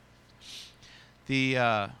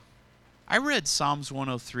I read Psalms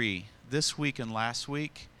 103 this week and last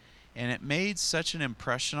week, and it made such an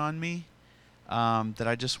impression on me that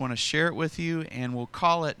I just want to share it with you, and we'll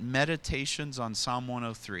call it Meditations on Psalm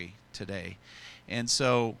 103 today. And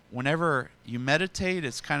so, whenever you meditate,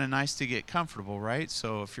 it's kind of nice to get comfortable, right?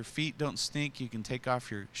 So, if your feet don't stink, you can take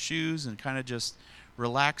off your shoes and kind of just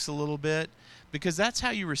relax a little bit, because that's how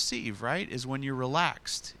you receive, right? Is when you're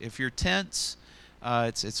relaxed. If you're tense,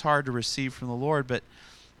 it's hard to receive from the Lord. But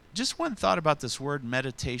just one thought about this word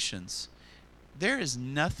meditations. There is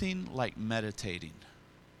nothing like meditating,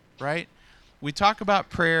 right? We talk about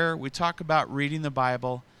prayer, we talk about reading the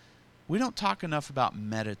Bible. We don't talk enough about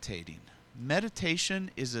meditating. Meditation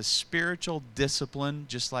is a spiritual discipline,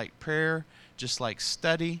 just like prayer, just like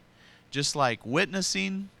study, just like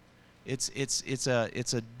witnessing. It's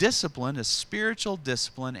a discipline, a spiritual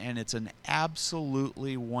discipline, and it's an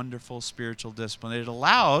absolutely wonderful spiritual discipline. It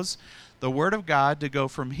allows the Word of God to go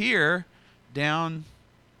from here down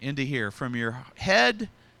into here, from your head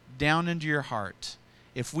down into your heart.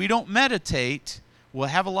 If we don't meditate, we'll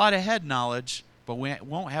have a lot of head knowledge, but we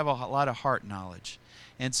won't have a lot of heart knowledge.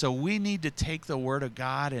 And so we need to take the Word of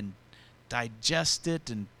God and digest it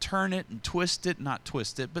and turn it and twist it, not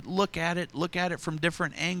twist it, but look at it from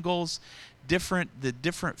different angles, the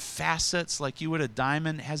different facets. Like you would, a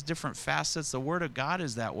diamond has different facets. The Word of God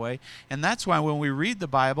is that way. And that's why when we read the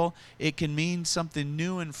Bible, it can mean something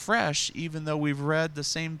new and fresh, even though we've read the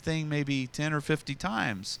same thing maybe 10 or 50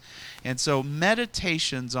 times. And so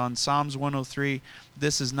meditations on Psalms 103,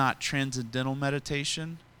 this is not transcendental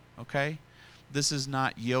meditation, okay? This is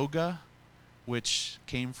not yoga, which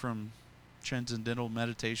came from transcendental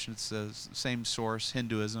meditation. It's the same source,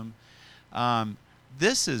 Hinduism.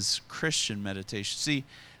 This is Christian meditation. See,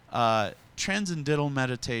 transcendental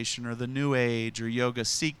meditation or the New Age or yoga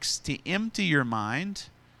seeks to empty your mind,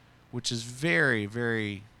 which is very,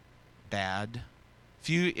 very bad.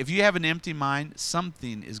 If you have an empty mind,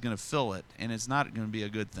 something is going to fill it, and it's not going to be a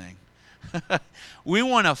good thing. We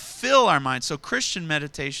want to fill our mind. So Christian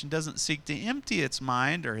meditation doesn't seek to empty its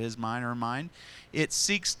mind or his mind or her mind. It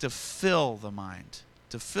seeks to fill the mind.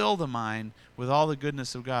 To fill the mind with all the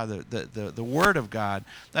goodness of God, the Word of God.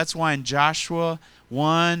 That's why in Joshua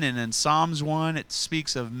 1 and in Psalms 1, it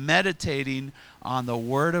speaks of meditating on the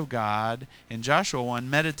Word of God. In Joshua 1,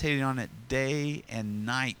 meditating on it day and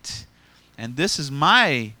night. And this is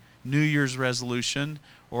my New Year's resolution,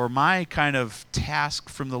 or my kind of task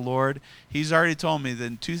from the Lord. He's already told me that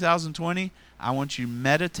in 2020, I want you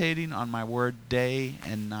meditating on my Word day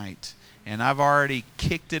and night. And I've already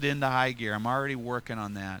kicked it into high gear. I'm already working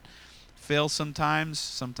on that. Fail sometimes,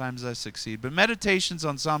 sometimes I succeed. But meditations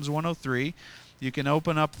on Psalms 103, you can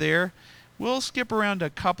open up there. We'll skip around a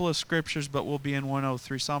couple of scriptures, but we'll be in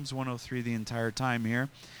 103, Psalms 103 the entire time here.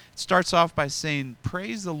 It starts off by saying,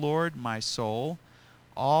 "Praise the Lord, my soul.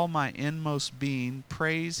 All my inmost being,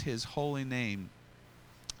 praise his holy name."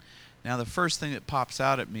 Now, the first thing that pops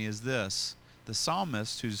out at me is this. The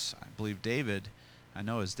psalmist, who's, I believe, David, I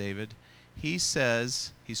know is David, he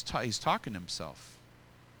says, he's talking to himself.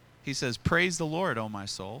 He says, "Praise the Lord, O my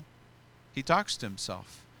soul." He talks to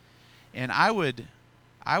himself. And I would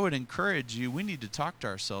encourage you, we need to talk to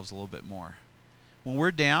ourselves a little bit more. When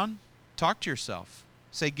we're down, talk to yourself.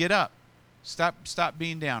 Say, "Get up. Stop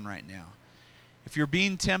being down right now." If you're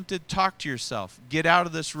being tempted, talk to yourself. Get out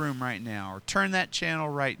of this room right now, or turn that channel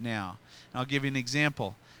right now. And I'll give you an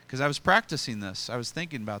example, because I was practicing this. I was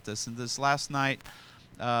thinking about this. And this last night,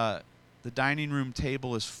 the dining room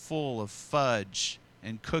table is full of fudge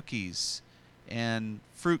and cookies and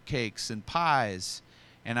fruitcakes and pies.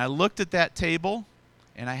 And I looked at that table,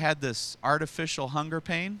 and I had this artificial hunger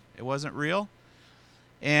pain. It wasn't real.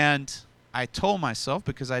 And I told myself,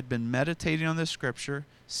 because I'd been meditating on this scripture,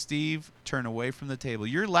 "Steve, turn away from the table."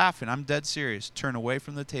 You're laughing. I'm dead serious. Turn away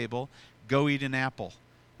from the table. Go eat an apple.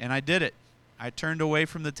 And I did it. I turned away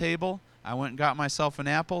from the table. I went and got myself an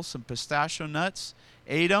apple, some pistachio nuts,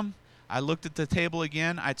 ate them. I looked at the table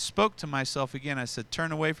again. I spoke to myself again. I said,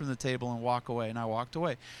 "Turn away from the table and walk away." And I walked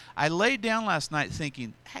away. I laid down last night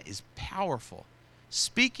thinking, that is powerful.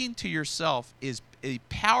 Speaking to yourself is a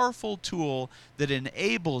powerful tool that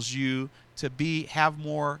enables you to have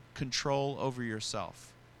more control over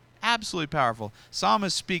yourself. Absolutely powerful.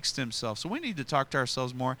 Psalmist speaks to himself, so we need to talk to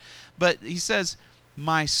ourselves more. But he says,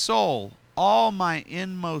 "My soul, all my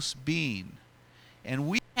inmost being." And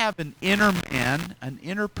we have an inner man, an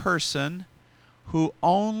inner person, who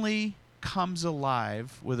only comes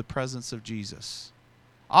alive with the presence of Jesus.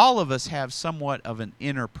 All of us have somewhat of an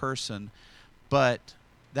inner person, but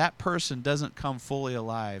that person doesn't come fully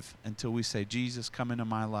alive until we say, "Jesus, come into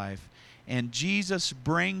my life." And Jesus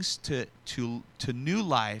brings to new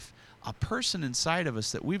life a person inside of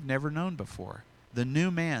us that we've never known before. The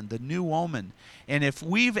new man, the new woman. And if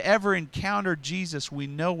we've ever encountered Jesus, we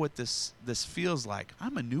know what this feels like.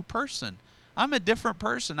 I'm a new person. I'm a different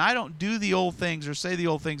person. I don't do the old things or say the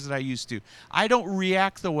old things that I used to. I don't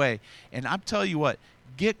react the way. And I'm telling you what,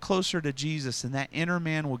 get closer to Jesus, and that inner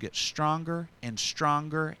man will get stronger and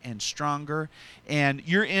stronger and stronger. And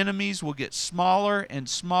your enemies will get smaller and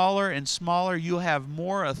smaller and smaller. You'll have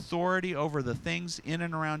more authority over the things in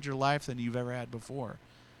and around your life than you've ever had before.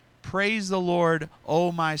 Praise the Lord,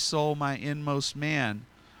 O my soul, my inmost man.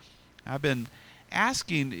 I've been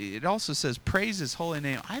asking, it also says, praise his holy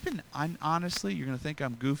name. Honestly, you're going to think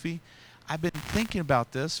I'm goofy. I've been thinking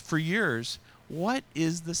about this for years. What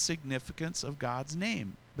is the significance of God's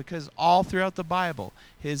name? Because all throughout the Bible,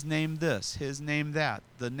 his name this, his name that,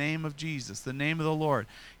 the name of Jesus, the name of the Lord.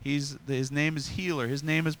 His name is healer. His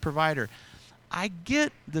name is provider. I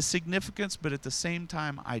get the significance, but at the same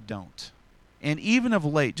time, I don't. And even of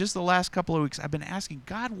late, just the last couple of weeks, I've been asking,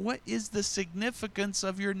 God, what is the significance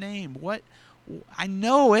of your name? I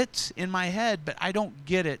know it in my head, but I don't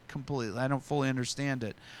get it completely. I don't fully understand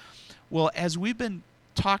it. Well, as we've been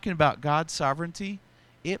talking about God's sovereignty,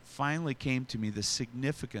 it finally came to me, the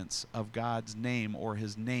significance of God's name, or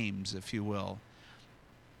his names, if you will.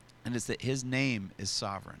 And it's that his name is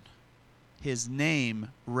sovereign. His name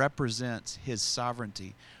represents his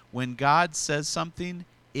sovereignty. When God says something,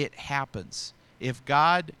 it happens. If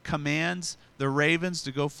God commands the ravens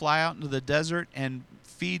to go fly out into the desert and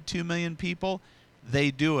feed 2 million people,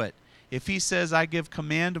 they do it. If he says, I give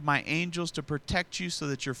command of my angels to protect you so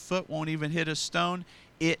that your foot won't even hit a stone,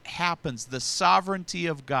 it happens. The sovereignty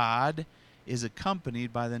of God is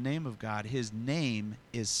accompanied by the name of God. His name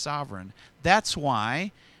is sovereign. That's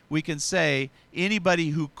why we can say anybody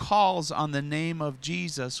who calls on the name of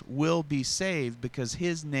Jesus will be saved, because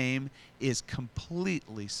his name is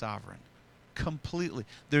completely sovereign. Completely.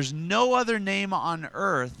 There's no other name on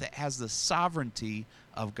earth that has the sovereignty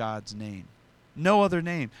of God's name. No other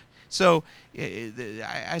name. So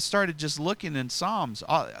I started just looking in Psalms,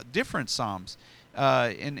 different Psalms,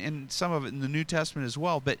 and some of it in the New Testament as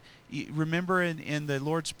well. But remember in the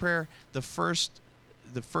Lord's Prayer, the first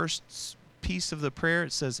piece of the prayer,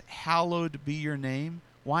 it says, hallowed be your name.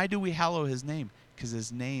 Why do we hallow his name? Because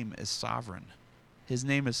his name is sovereign. His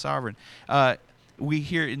name is sovereign. We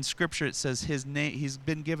hear in Scripture, it says his name, he's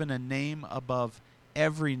been given a name above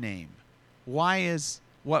every name. What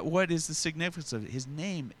is the significance of it? His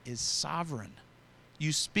name is sovereign.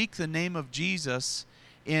 You speak the name of Jesus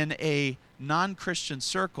in a non-Christian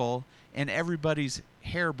circle, and everybody's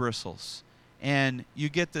hair bristles. And you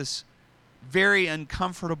get this very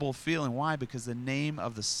uncomfortable feeling. Why? Because the name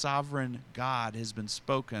of the sovereign God has been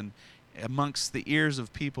spoken amongst the ears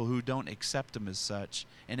of people who don't accept him as such,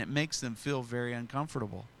 and it makes them feel very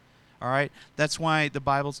uncomfortable. All right? That's why the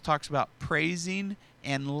Bible talks about praising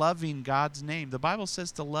and loving God's name. The Bible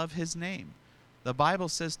says to love his name. The Bible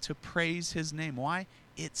says to praise his name. Why?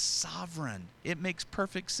 It's sovereign. It makes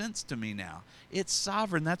perfect sense to me now. It's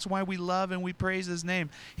sovereign. That's why we love and we praise his name.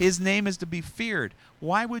 His name is to be feared.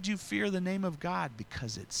 Why would you fear the name of God?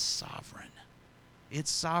 Because it's sovereign.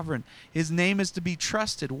 It's sovereign. His name is to be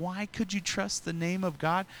trusted. Why could you trust the name of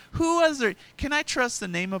God? Can I trust the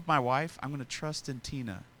name of my wife? I'm going to trust in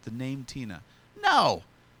Tina, the name Tina. No.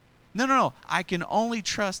 I can only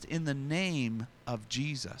trust in the name of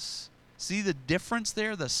Jesus. See the difference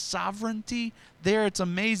there? The sovereignty there, it's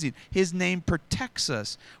amazing. His name protects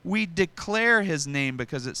us. We declare his name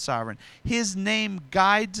because it's sovereign. His name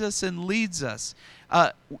guides us and leads us.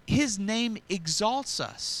 His name exalts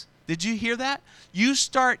us. Did you hear that? You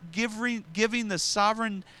start giving the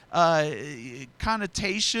sovereign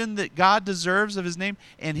connotation that God deserves of his name,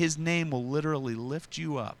 and his name will literally lift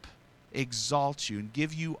you up, exalt you, and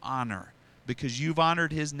give you honor. Because you've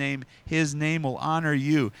honored his name will honor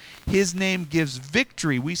you. His name gives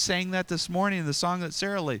victory. We sang that this morning in the song that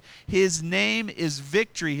Sarah laid. His name is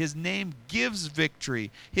victory. His name gives victory.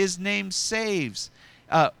 His name saves.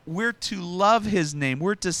 We're to love his name.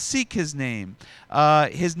 We're to seek his name.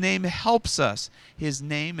 His name helps us. His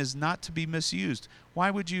name is not to be misused.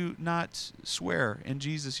 Why would you not swear in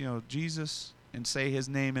Jesus, Jesus, and say his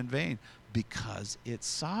name in vain? Because it's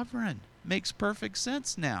sovereign. Makes perfect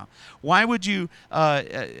sense now. Why would you,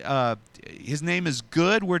 his name is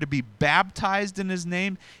good. We're to be baptized in his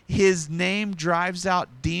name. His name drives out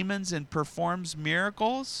demons and performs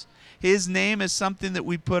miracles. His name is something that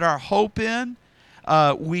we put our hope in.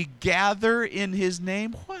 We gather in his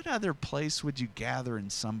name. What other place would you gather in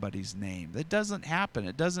somebody's name? That doesn't happen.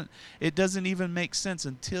 It doesn't even make sense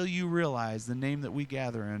until you realize the name that we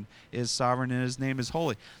gather in is sovereign and his name is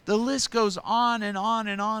holy. The list goes on and on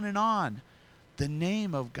and on and on. The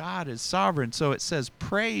name of God is sovereign. So it says,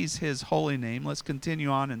 praise his holy name. Let's continue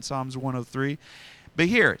on in Psalms 103. But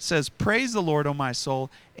here it says, praise the Lord, O my soul,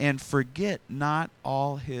 and forget not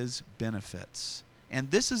all his benefits. And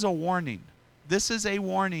this is a warning. This is a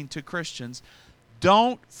warning to Christians.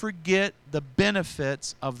 Don't forget the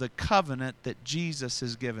benefits of the covenant that Jesus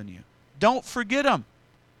has given you. Don't forget them.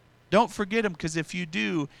 Don't forget them, because if you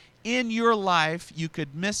do, in your life, you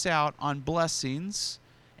could miss out on blessings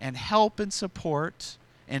and help and support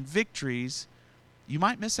and victories. You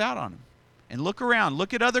might miss out on them. And look around.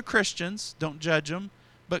 Look at other Christians. Don't judge them,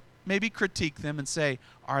 but maybe critique them and say,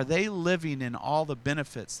 are they living in all the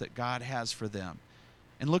benefits that God has for them?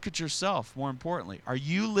 And look at yourself, more importantly. Are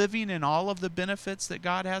you living in all of the benefits that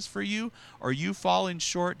God has for you? Or are you falling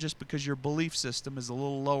short just because your belief system is a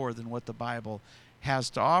little lower than what the Bible has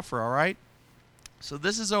to offer, all right? So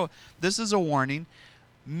this is a warning.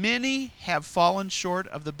 Many have fallen short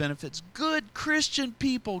of the benefits. Good Christian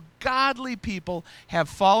people, godly people have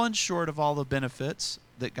fallen short of all the benefits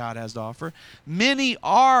that God has to offer. Many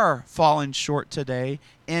are falling short today,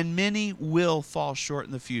 and many will fall short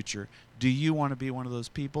in the future. Do you want to be one of those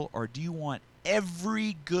people, or do you want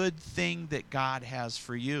every good thing that God has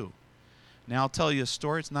for you? Now, I'll tell you a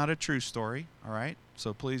story. It's not a true story, all right?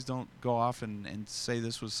 So please don't go off and say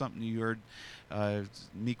this was something you heard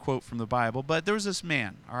me quote from the Bible. But there was this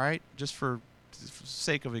man, all right, just for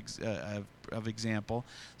sake of example.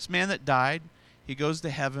 This man that died, he goes to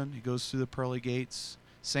heaven. He goes through the pearly gates.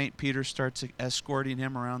 St. Peter starts escorting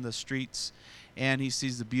him around the streets, and he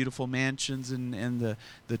sees the beautiful mansions and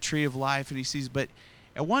the tree of life. And he sees, but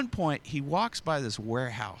at one point, he walks by this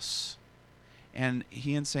warehouse. And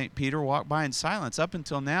he and St. Peter walk by in silence. Up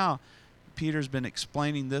until now, Peter's been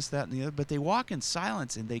explaining this, that, and the other. But they walk in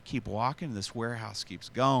silence, and they keep walking. This warehouse keeps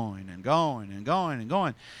going and going and going and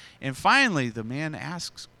going. And finally, the man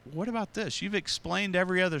asks, what about this? You've explained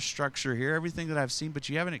every other structure here, everything that I've seen, but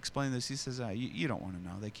you haven't explained this. He says, you don't want to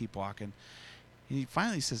know. They keep walking. And he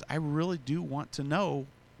finally says, I really do want to know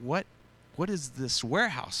what is this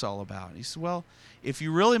warehouse all about? And he says, well, if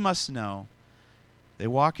you really must know, they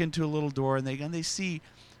walk into a little door, and they see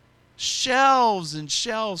shelves and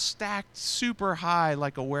shelves stacked super high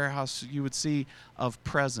like a warehouse you would see of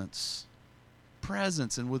presents.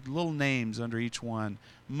 Presents, and with little names under each one,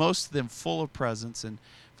 most of them full of presents. And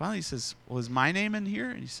finally he says, well, is my name in here?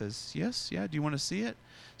 And he says, yes, yeah, do you want to see it?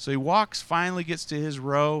 So he walks, finally gets to his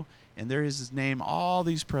row, and there is his name, all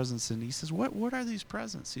these presents. And he says, what are these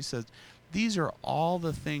presents? He says, these are all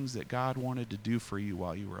the things that God wanted to do for you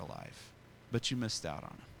while you were alive, but you missed out on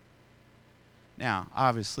them. Now,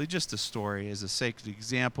 obviously, just a story as a sacred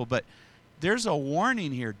example, but there's a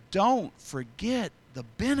warning here. Don't forget the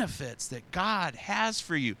benefits that God has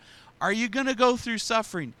for you. Are you going to go through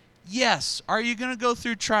suffering? Yes. Are you going to go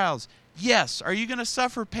through trials? Yes. Are you going to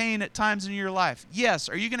suffer pain at times in your life? Yes.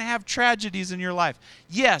 Are you going to have tragedies in your life?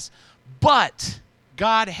 Yes. But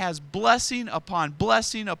God has blessing upon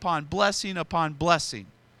blessing upon blessing upon blessing.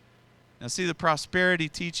 Now, see, the prosperity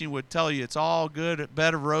teaching would tell you it's all good, a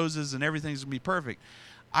bed of roses, and everything's going to be perfect.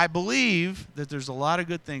 I believe that there's a lot of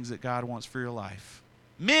good things that God wants for your life.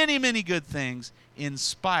 Many, many good things in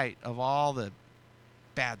spite of all the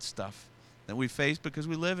bad stuff that we face, because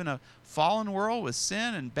we live in a fallen world with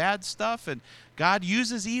sin and bad stuff, and God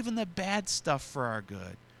uses even the bad stuff for our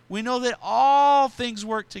good. We know that all things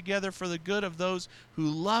work together for the good of those who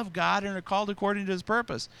love God and are called according to his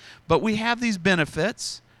purpose. But we have these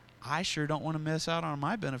benefits. I sure don't want to miss out on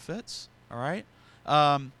my benefits, all right?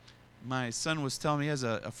 My son was telling me, he has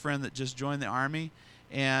a friend that just joined the Army,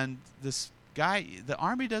 and this guy, the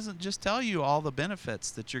Army doesn't just tell you all the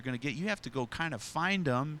benefits that you're going to get. You have to go kind of find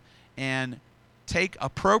them and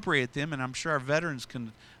appropriate them, and I'm sure our veterans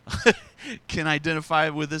can can identify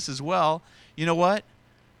with this as well. You know what?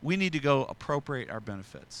 We need to go appropriate our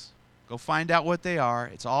benefits. Go find out what they are.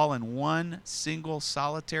 It's all in one single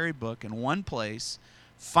solitary book in one place.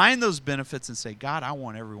 Find those benefits and say, God, I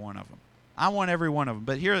want every one of them. I want every one of them.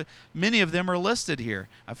 But here, many of them are listed here.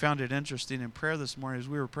 I found it interesting in prayer this morning as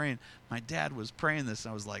we were praying. My dad was praying this,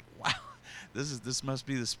 and I was like, wow, this must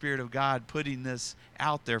be the Spirit of God putting this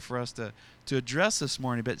out there for us to address this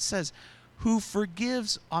morning. But it says, who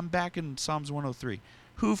forgives, I'm back in Psalms 103,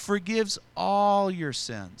 who forgives all your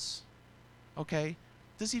sins. Okay,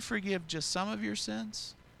 does he forgive just some of your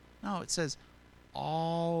sins? No, it says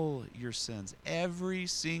all your sins, every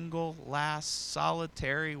single last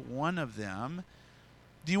solitary one of them.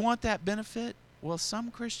 Do you want that benefit? Well, some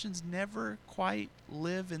Christians never quite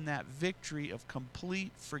live in that victory of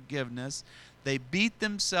complete forgiveness. They beat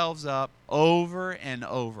themselves up over and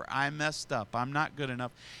over. I messed up. I'm not good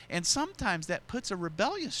enough. And sometimes that puts a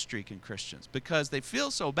rebellious streak in Christians because they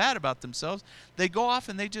feel so bad about themselves. They go off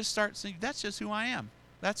and they just start saying, that's just who I am.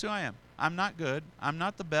 That's who I am. I'm not good. I'm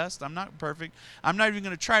not the best. I'm not perfect. I'm not even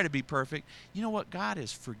going to try to be perfect. You know what? God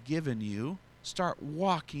has forgiven you. Start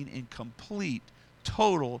walking in complete,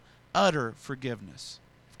 total, utter forgiveness.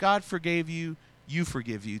 If God forgave you, you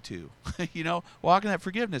forgive you too. Walk in that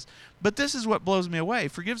forgiveness. But this is what blows me away.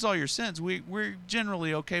 Forgives all your sins. We're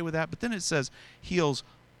generally okay with that. But then it says, heals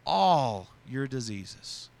all your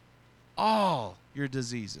diseases. All your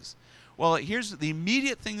diseases. Well, here's the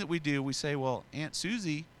immediate thing that we do. We say, well, Aunt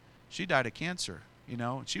Susie, she died of cancer.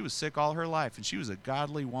 She was sick all her life, and she was a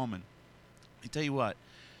godly woman. I tell you what,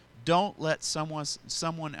 don't let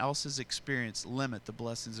someone else's experience limit the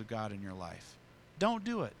blessings of God in your life. Don't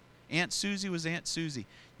do it. Aunt Susie was Aunt Susie.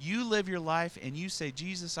 You live your life and you say,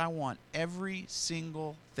 Jesus, I want every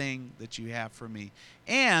single thing that you have for me.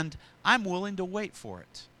 And I'm willing to wait for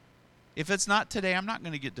it. If it's not today, I'm not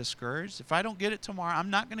going to get discouraged. If I don't get it tomorrow, I'm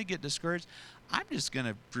not going to get discouraged. I'm just going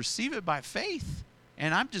to receive it by faith.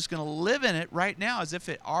 And I'm just going to live in it right now as if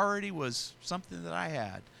it already was something that I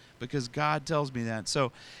had. Because God tells me that.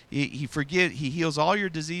 So he heals all your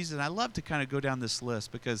diseases. And I love to kind of go down this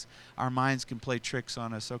list because our minds can play tricks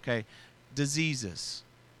on us. Okay, diseases.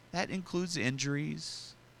 That includes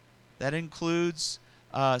injuries. That includes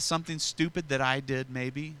something stupid that I did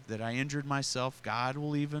maybe, that I injured myself. God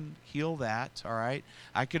will even heal that, all right?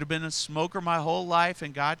 I could have been a smoker my whole life,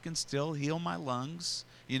 and God can still heal my lungs.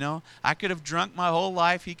 I could have drunk my whole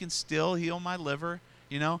life. He can still heal my liver.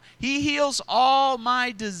 He heals all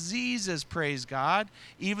my diseases, praise God,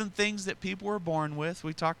 even things that people were born with.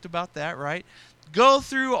 We talked about that, right? Go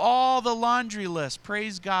through all the laundry list.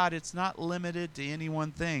 Praise God, it's not limited to any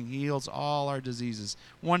one thing. He heals all our diseases.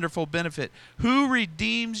 Wonderful benefit. Who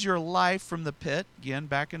redeems your life from the pit? Again,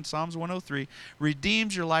 back in Psalms 103,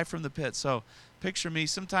 redeems your life from the pit. So picture me,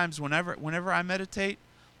 sometimes whenever I meditate,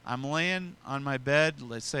 I'm laying on my bed,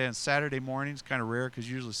 let's say on Saturday morning. It's kind of rare because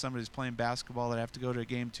usually somebody's playing basketball that I have to go to a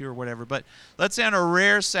game to or whatever. But let's say on a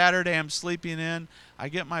rare Saturday I'm sleeping in. I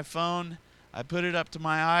get my phone. I put it up to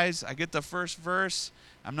my eyes. I get the first verse.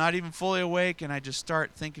 I'm not even fully awake, and I just start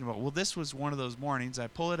thinking about, well, this was one of those mornings. I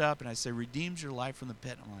pull it up, and I say, redeems your life from the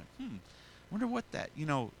pit. I'm like, I wonder what that,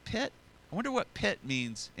 pit? I wonder what pit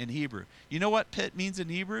means in Hebrew. You know what pit means in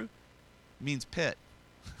Hebrew? It means pit.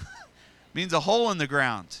 Means a hole in the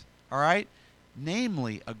ground, all right?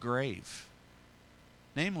 Namely, a grave.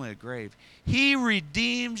 Namely, a grave. He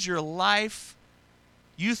redeems your life.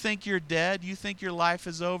 You think you're dead. You think your life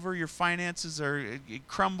is over. Your finances are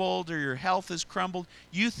crumbled or your health is crumbled.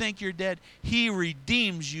 You think you're dead. He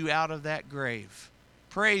redeems you out of that grave.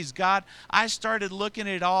 Praise God. I started looking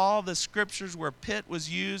at all the scriptures where pit was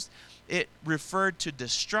used. It referred to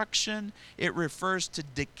destruction. It refers to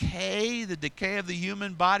decay, the decay of the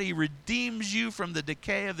human body. He redeems you from the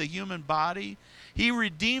decay of the human body. He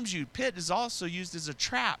redeems you. Pit is also used as a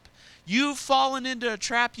trap. You've fallen into a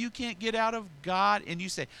trap you can't get out of, God, and you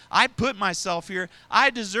say, I put myself here. I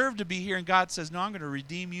deserve to be here. And God says, no, I'm going to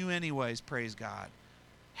redeem you anyways. Praise God.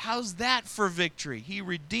 How's that for victory? He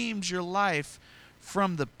redeems your life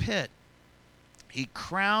from the pit. He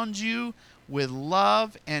crowns you with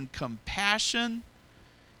love and compassion.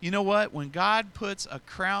 You know what? When God puts a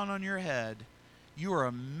crown on your head, you are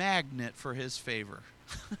a magnet for his favor.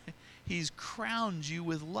 He's crowned you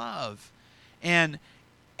with love. And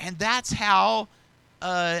that's how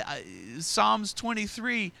Psalms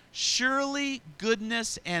 23, surely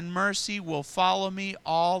goodness and mercy will follow me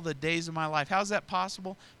all the days of my life. How's that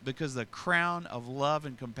possible? Because the crown of love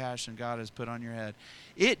and compassion God has put on your head.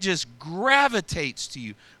 It just gravitates to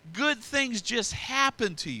you. Good things just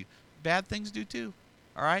happen to you. Bad things do too.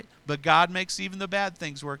 All right? But God makes even the bad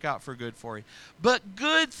things work out for good for you. But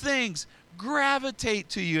good things gravitate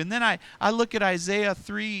to you. And then I look at Isaiah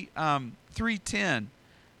 3:10.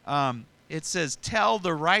 It says, tell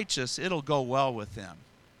the righteous it'll go well with them.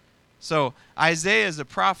 So Isaiah is a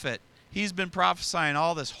prophet. He's been prophesying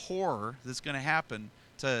all this horror that's going to happen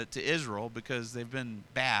to Israel because they've been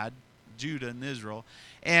bad, Judah and Israel.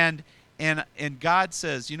 And God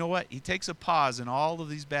says, you know what? He takes a pause in all of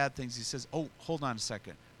these bad things. He says, oh, hold on a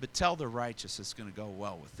second. But tell the righteous it's going to go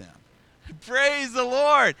well with them. Praise the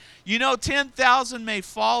Lord. 10,000 may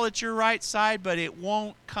fall at your right side, but it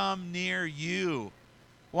won't come near you.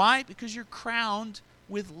 Why? Because you're crowned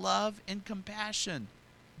with love and compassion.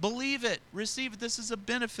 Believe it. Receive it. This is a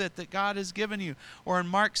benefit that God has given you. Or in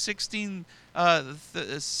Mark 16,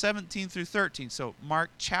 17 through 13. So Mark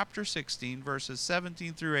chapter 16, verses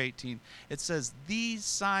 17 through 18. It says, these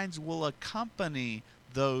signs will accompany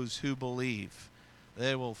those who believe.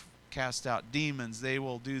 They will cast out demons. They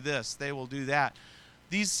will do this. They will do that.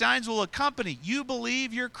 These signs will accompany. You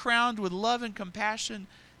believe, you're crowned with love and compassion.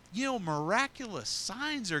 You know, miraculous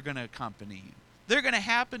signs are going to accompany you. They're going to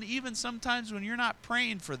happen even sometimes when you're not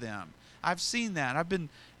praying for them. I've seen that.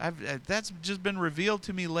 That's just been revealed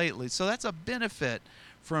to me lately. So that's a benefit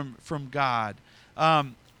from God.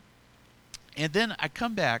 And then I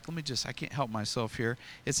come back. I can't help myself here.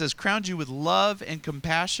 It says, crowned you with love and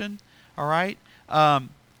compassion. All right?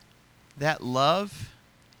 That love,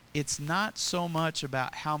 it's not so much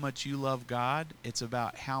about how much you love God. It's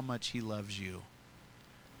about how much He loves you.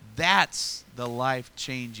 That's the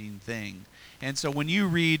life-changing thing. And so when you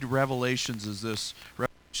read Revelations,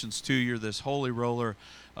 Revelations 2, you're this holy roller,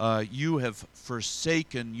 you have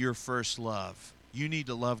forsaken your first love. You need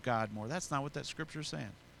to love God more. That's not what that scripture is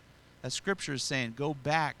saying. That scripture is saying, go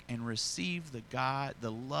back and receive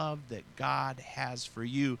the love that God has for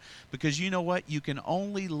you. Because you know what? You can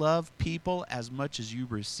only love people as much as you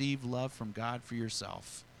receive love from God for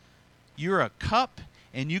yourself. You're a cup,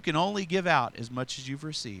 and you can only give out as much as you've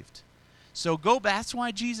received. So go back. That's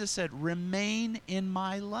why Jesus said, remain in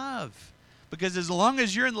my love. Because as long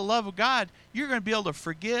as you're in the love of God, you're going to be able to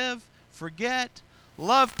forgive, forget,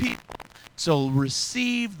 love people. So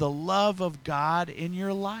receive the love of God in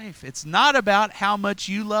your life. It's not about how much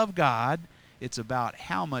you love God. It's about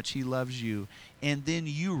how much He loves you. And then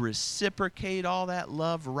you reciprocate all that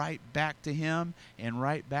love right back to Him and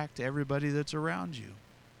right back to everybody that's around you.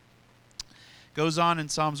 Goes on in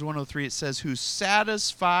Psalms 103, it says, who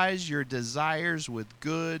satisfies your desires with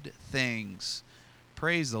good things.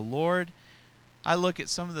 Praise the Lord. I look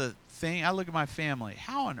at I look at my family.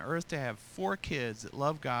 How on earth to have 4 kids that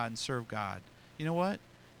love God and serve God? You know what?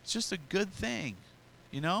 It's just a good thing,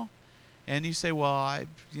 you know? And you say, well,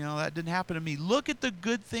 that didn't happen to me. Look at the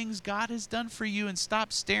good things God has done for you and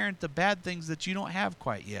stop staring at the bad things that you don't have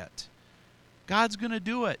quite yet. God's going to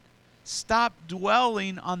do it. Stop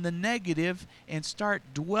dwelling on the negative and start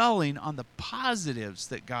dwelling on the positives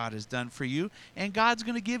that God has done for you, and God's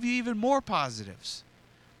going to give you even more positives.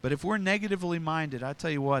 But if we're negatively minded, I tell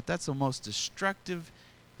you what, that's the most destructive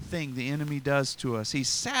thing the enemy does to us. He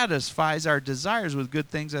satisfies our desires with good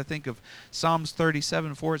things. I think of Psalms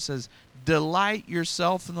 37:4. It says, delight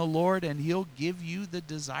yourself in the Lord, and He'll give you the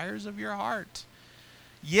desires of your heart.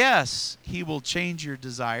 Yes, He will change your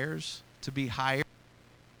desires to be higher.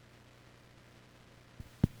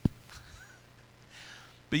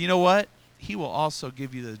 But you know what? He will also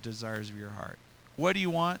give you the desires of your heart. What do you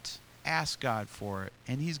want? Ask God for it,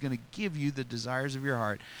 and He's going to give you the desires of your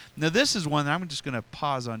heart. Now, this is one that I'm just going to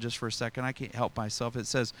pause on just for a second. I can't help myself. It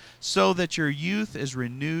says, so that your youth is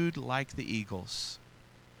renewed like the eagles.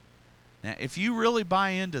 Now, if you really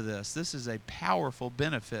buy into this, this is a powerful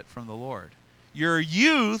benefit from the Lord. Your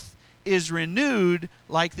youth is renewed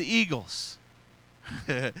like the eagles.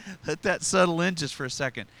 Let that settle in just for a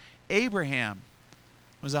second. Abraham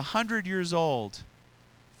was 100 years old,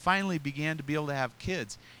 finally began to be able to have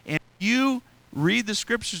kids. And if you read the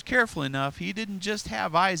scriptures carefully enough, he didn't just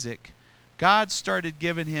have Isaac. God started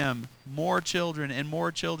giving him more children and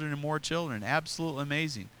more children and more children. Absolutely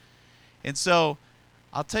amazing. And so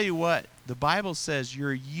I'll tell you what, the Bible says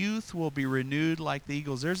your youth will be renewed like the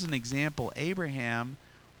eagles. There's an example. Abraham,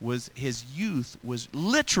 his youth was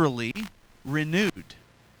literally renewed.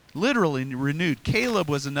 Literally renewed. Caleb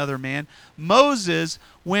was another man. Moses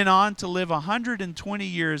went on to live 120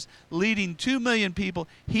 years, leading 2 million people.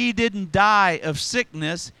 He didn't die of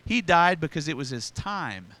sickness. He died because it was his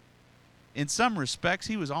time. In some respects,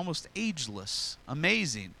 he was almost ageless.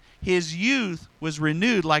 Amazing. His youth was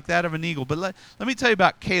renewed like that of an eagle. But let me tell you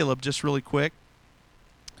about Caleb just really quick.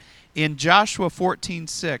 In Joshua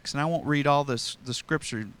 14:6, and I won't read all the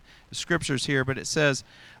scriptures here, but it says,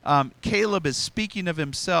 Caleb is speaking of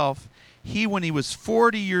himself. When he was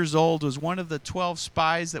 40 years old, was one of the 12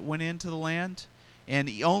 spies that went into the land. And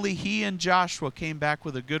only he and Joshua came back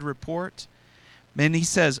with a good report. And he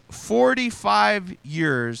says, 45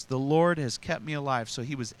 years the Lord has kept me alive. So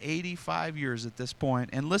he was 85 years at this point.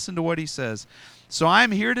 And listen to what he says. So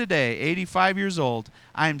I'm here today, 85 years old.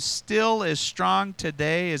 I'm still as strong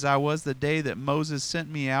today as I was the day that Moses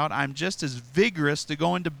sent me out. I'm just as vigorous to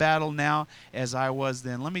go into battle now as I was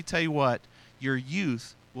then. Let me tell you what, your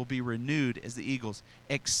youth will be renewed as the eagles.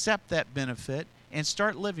 Accept that benefit and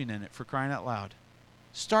start living in it, for crying out loud.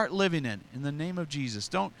 Start living in the name of Jesus.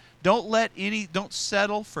 Don't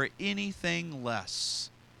settle for anything less.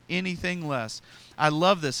 anything less. I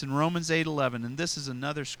love this in Romans 8:11, and this is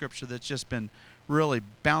another scripture that's just been really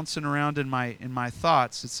bouncing around in my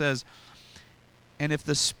thoughts. It says, "And if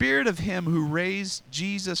the spirit of him who raised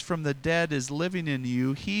Jesus from the dead is living in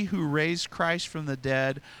you, he who raised Christ from the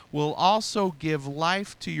dead will also give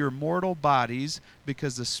life to your mortal bodies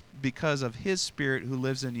because of his spirit who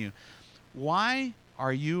lives in you." Why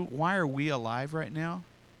are we alive right now?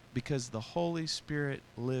 Because the Holy Spirit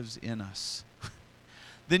lives in us.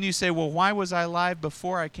 Then you say, well, why was I alive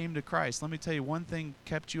before I came to Christ? Let me tell you, one thing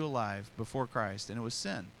kept you alive before Christ, and it was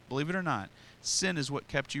sin. Believe it or not, sin is what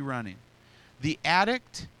kept you running. The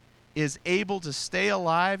addict is able to stay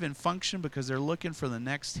alive and function because they're looking for the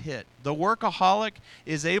next hit. The workaholic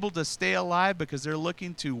is able to stay alive because they're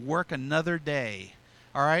looking to work another day.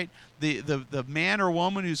 All right? The man or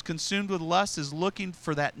woman who's consumed with lust is looking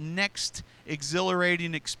for that next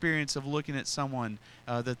exhilarating experience of looking at someone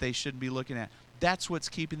that they shouldn't be looking at. That's what's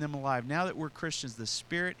keeping them alive. Now that we're Christians, the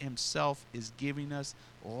Spirit himself is giving us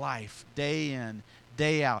life day in,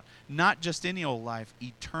 day out. Not just any old life,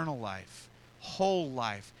 eternal life. Whole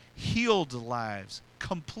life, healed lives,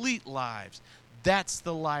 complete lives. That's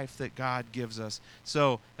the life that God gives us.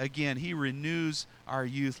 So again, he renews our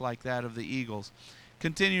youth like that of the eagles.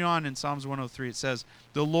 Continuing on in Psalms 103, it says,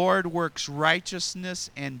 "The Lord works righteousness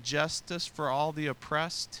and justice for all the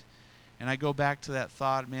oppressed." And I go back to that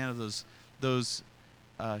thought, man, of those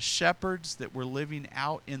shepherds that were living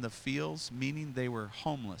out in the fields, meaning they were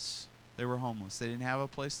homeless. They were homeless. They didn't have a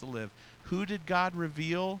place to live. Who did God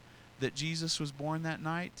reveal that Jesus was born that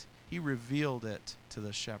night? He revealed it to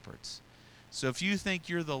the shepherds. So if you think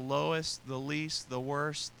you're the lowest, the least, the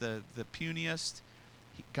worst, the puniest,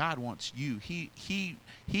 God wants you.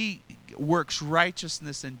 He works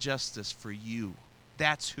righteousness and justice for you.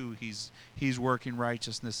 That's who he's working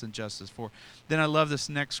righteousness and justice for. Then I love this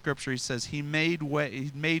next scripture. He says, he made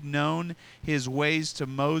known his ways to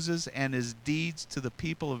Moses and his deeds to the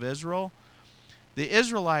people of Israel. The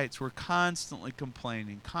Israelites were constantly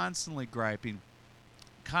complaining, constantly griping,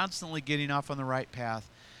 constantly getting off on the right path.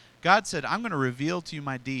 God said, I'm going to reveal to you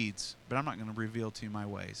my deeds, but I'm not going to reveal to you my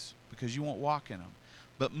ways because you won't walk in them.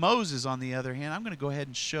 But Moses, on the other hand, I'm going to go ahead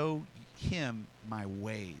and show him my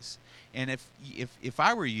ways. And if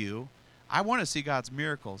I were you, I want to see God's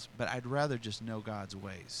miracles, but I'd rather just know God's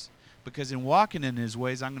ways. Because in walking in his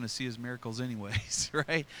ways, I'm going to see his miracles anyways,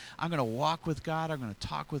 right? I'm going to walk with God. I'm going to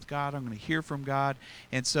talk with God. I'm going to hear from God.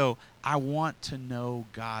 And so I want to know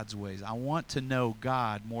God's ways. I want to know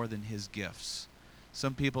God more than his gifts.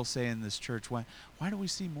 Some people say in this church, why do we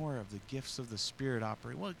see more of the gifts of the Spirit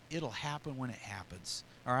operate? Well, it'll happen when it happens,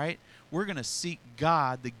 all right? We're going to seek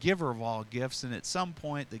God, the giver of all gifts, and at some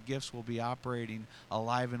point the gifts will be operating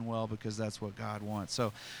alive and well because that's what God wants.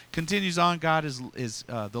 So continues on, God is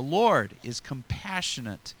the Lord is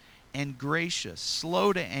compassionate and gracious,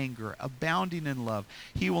 slow to anger, abounding in love.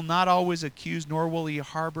 He will not always accuse, nor will he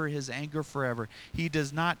harbor his anger forever. He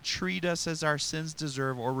does not treat us as our sins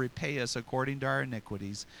deserve or repay us according to our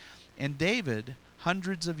iniquities. And David,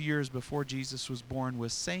 hundreds of years before Jesus was born,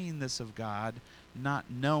 was saying this of God, not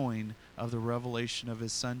knowing of the revelation of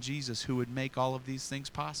his son Jesus, who would make all of these things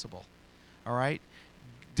possible. All right?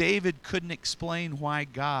 David couldn't explain why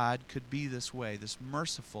God could be this way, this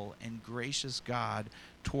merciful and gracious God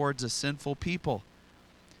towards a sinful people.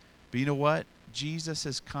 But you know what? Jesus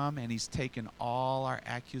has come and he's taken all our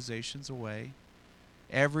accusations away.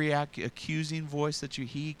 Every accusing voice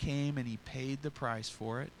he came and he paid the price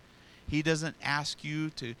for it. He doesn't ask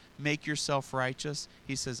you to make yourself righteous.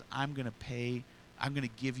 He says, I'm going to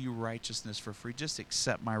give you righteousness for free. Just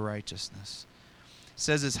accept my righteousness. It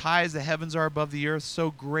says, as high as the heavens are above the earth,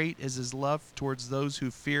 so great is his love towards those who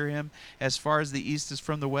fear him. As far as the east is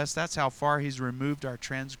from the west, that's how far he's removed our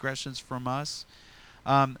transgressions from us.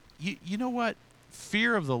 You know what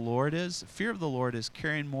fear of the Lord is? Fear of the Lord is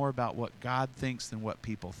caring more about what God thinks than what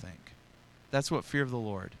people think. That's what fear of the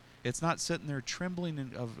Lord. It's not sitting there trembling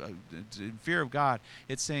in fear of God.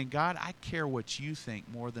 It's saying, God, I care what you think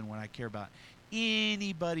more than what I care about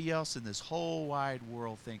anybody else in this whole wide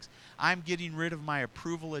world thinks. I'm getting rid of my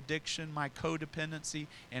approval addiction, my codependency,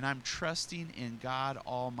 and I'm trusting in God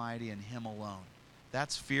Almighty and him alone.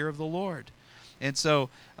 That's fear of the Lord. And so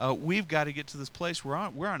we've got to get to this place where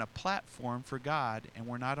we're on a platform for God, and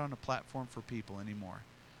we're not on a platform for people anymore.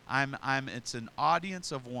 It's an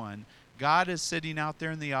audience of one. God is sitting out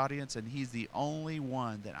there in the audience, and he's the only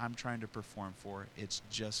one that I'm trying to perform for. It's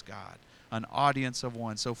just God. An audience of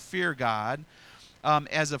one. So fear God.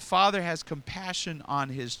 As a father has compassion on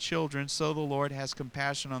his children, so the Lord has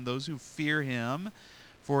compassion on those who fear him.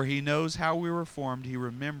 For he knows how we were formed. He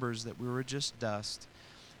remembers that we were just dust.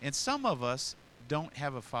 And some of us, don't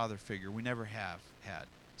have a father figure. We never have had.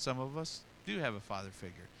 Some of us do have a father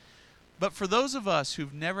figure. But for those of us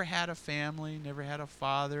who've never had a family, never had a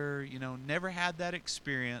father, never had that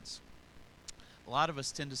experience, a lot of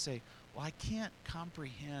us tend to say, well, I can't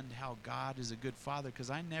comprehend how God is a good father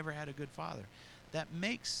because I never had a good father. That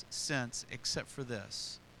makes sense except for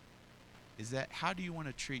this, is that how do you want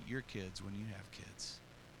to treat your kids when you have kids?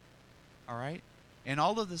 All right? And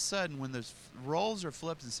all of a sudden, when the roles are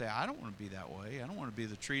flipped and say, I don't want to be that way. I don't want to be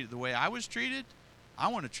treated the way I was treated. I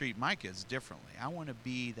want to treat my kids differently. I want to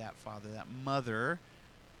be that father, that mother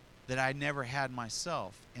that I never had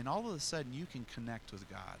myself. And all of a sudden, you can connect with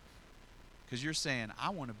God because you're saying, I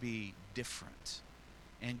want to be different.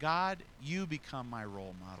 And God, you become my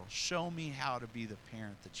role model. Show me how to be the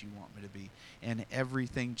parent that you want me to be. And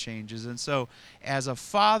everything changes. And so as a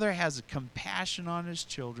father has a compassion on his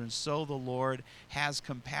children, so the Lord has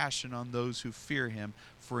compassion on those who fear him,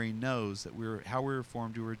 for he knows that how we were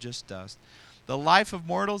formed, we were just dust. The life of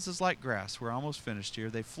mortals is like grass. We're almost finished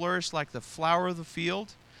here. They flourish like the flower of the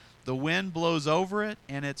field. The wind blows over it,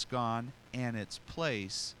 and it's gone, and its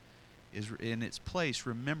place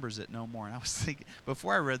remembers it no more. And I was thinking,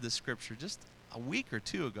 before I read this scripture just a week or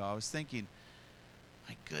two ago, I was thinking,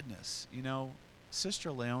 my goodness,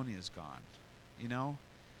 Sister Leonie is gone,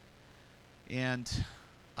 and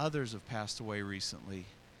others have passed away recently,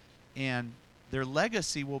 and their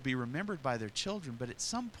legacy will be remembered by their children, but at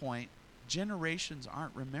some point, generations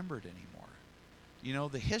aren't remembered anymore.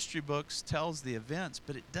 The history books tells the events,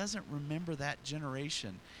 but it doesn't remember that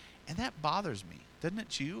generation. And that bothers me, doesn't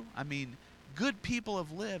it you? I mean, good people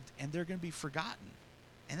have lived, and they're going to be forgotten.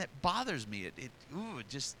 And that bothers me. It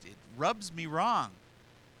rubs me wrong.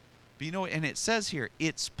 But and it says here,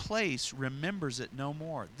 its place remembers it no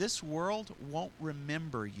more. This world won't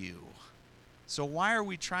remember you. So why are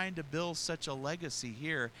we trying to build such a legacy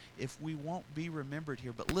here if we won't be remembered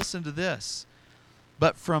here? But listen to this.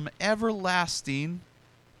 But from everlasting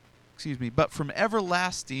to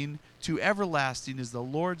everlasting is the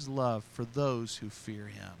Lord's love for those who fear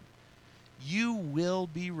him. You will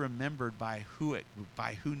be remembered by who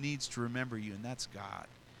needs to remember you, and that's God.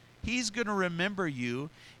 He's going to remember you,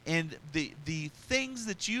 and the things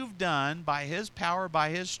that you've done by his power, by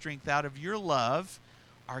his strength, out of your love,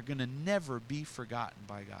 are going to never be forgotten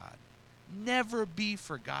by God. Never be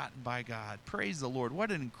forgotten by God. Praise the Lord. What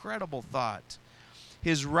an incredible thought.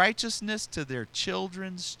 His righteousness to their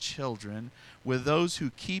children's children, with those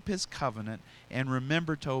who keep his covenant and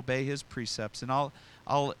remember to obey his precepts. And I'll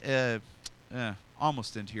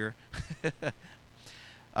almost end here.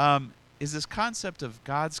 Is this concept of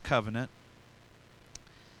God's covenant.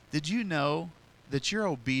 Did you know that your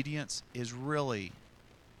obedience is really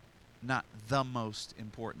not the most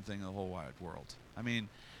important thing in the whole wide world? I mean,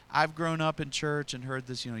 I've grown up in church and heard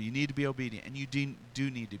this, you need to be obedient, and you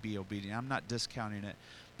do need to be obedient. I'm not discounting it.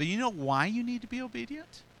 But you know why you need to be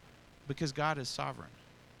obedient? Because God is sovereign.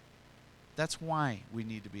 That's why we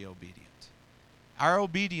need to be obedient. Our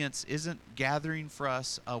obedience isn't gathering for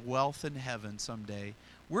us a wealth in heaven someday.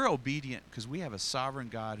 We're obedient because we have a sovereign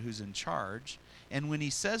God who's in charge. And when he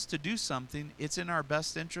says to do something, it's in our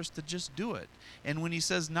best interest to just do it. And when he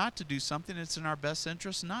says not to do something, it's in our best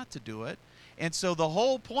interest not to do it. And so the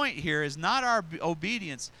whole point here is not our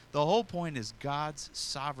obedience. The whole point is God's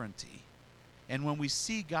sovereignty. And when we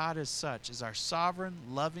see God as such, as our sovereign,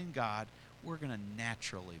 loving God, we're going to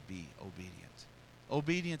naturally be obedient.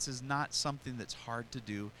 Obedience is not something that's hard to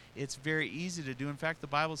do. It's very easy to do. In fact, the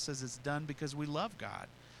Bible says it's done because we love God.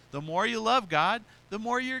 The more you love God, the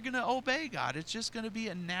more you're going to obey God. It's just going to be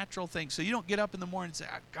a natural thing. So you don't get up in the morning and say,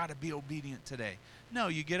 I've got to be obedient today. No,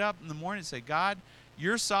 you get up in the morning and say, God,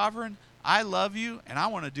 you're sovereign. I love you, and I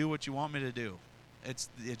want to do what you want me to do.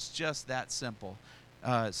 It's just that simple.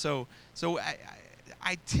 So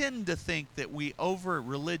I tend to think that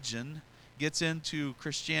religion gets into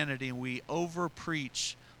Christianity and we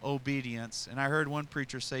over-preach obedience. And I heard one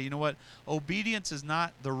preacher say, you know what? Obedience is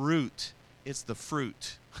not the root, it's the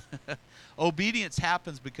fruit. Obedience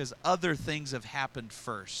happens because other things have happened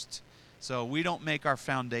first. So we don't make our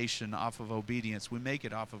foundation off of obedience. We make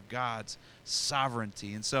it off of God's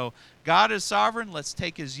sovereignty. And so God is sovereign. Let's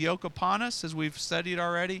take his yoke upon us, as we've studied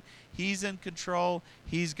already. He's in control.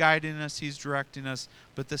 He's guiding us. He's directing us.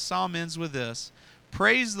 But the psalm ends with this.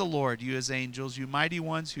 Praise the Lord, you his angels, you mighty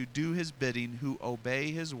ones who do his bidding, who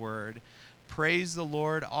obey his word. Praise the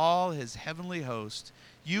Lord, all his heavenly host.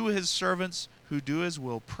 You his servants who do his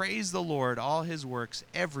will. Praise the Lord, all his works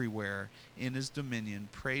everywhere in his dominion.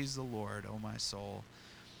 Praise the Lord, O my soul.